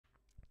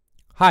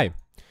Hi!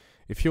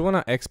 If you want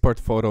to export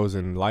photos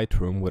in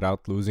Lightroom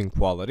without losing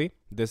quality,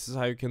 this is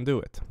how you can do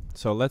it.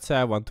 So let's say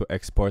I want to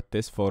export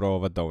this photo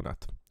of a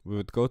donut. We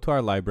would go to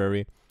our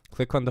library,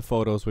 click on the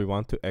photos we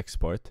want to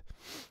export,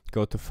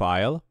 go to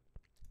File,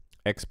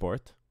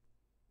 Export,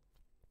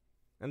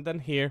 and then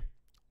here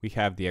we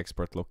have the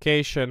export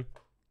location.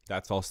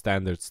 That's all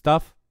standard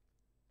stuff.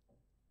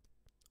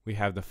 We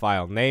have the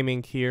file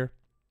naming here,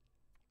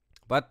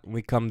 but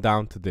we come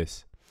down to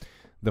this,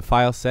 the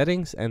file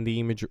settings and the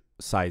image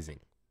sizing.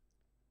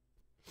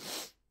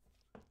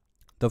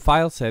 The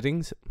file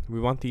settings,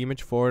 we want the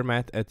image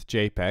format at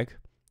JPEG,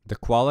 the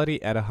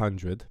quality at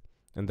 100,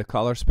 and the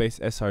color space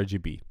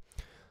sRGB.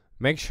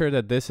 Make sure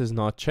that this is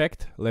not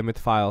checked, limit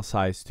file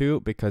size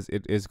to, because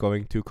it is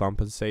going to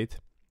compensate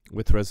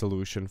with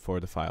resolution for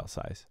the file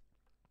size.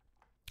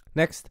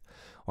 Next,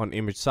 on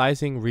image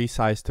sizing,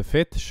 resize to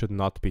fit should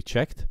not be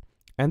checked,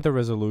 and the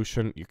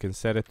resolution, you can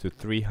set it to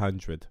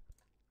 300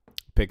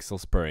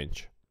 pixels per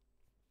inch.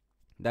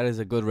 That is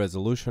a good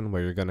resolution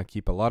where you're going to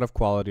keep a lot of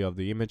quality of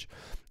the image,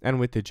 and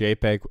with the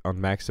JPEG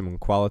on maximum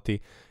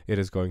quality, it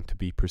is going to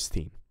be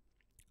pristine.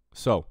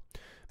 So,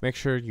 make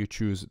sure you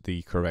choose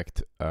the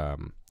correct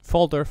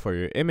folder for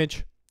your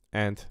image,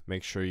 and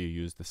make sure you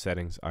use the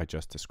settings I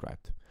just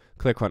described.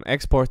 Click on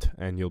Export,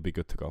 and you'll be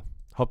good to go.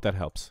 Hope that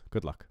helps.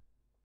 Good luck.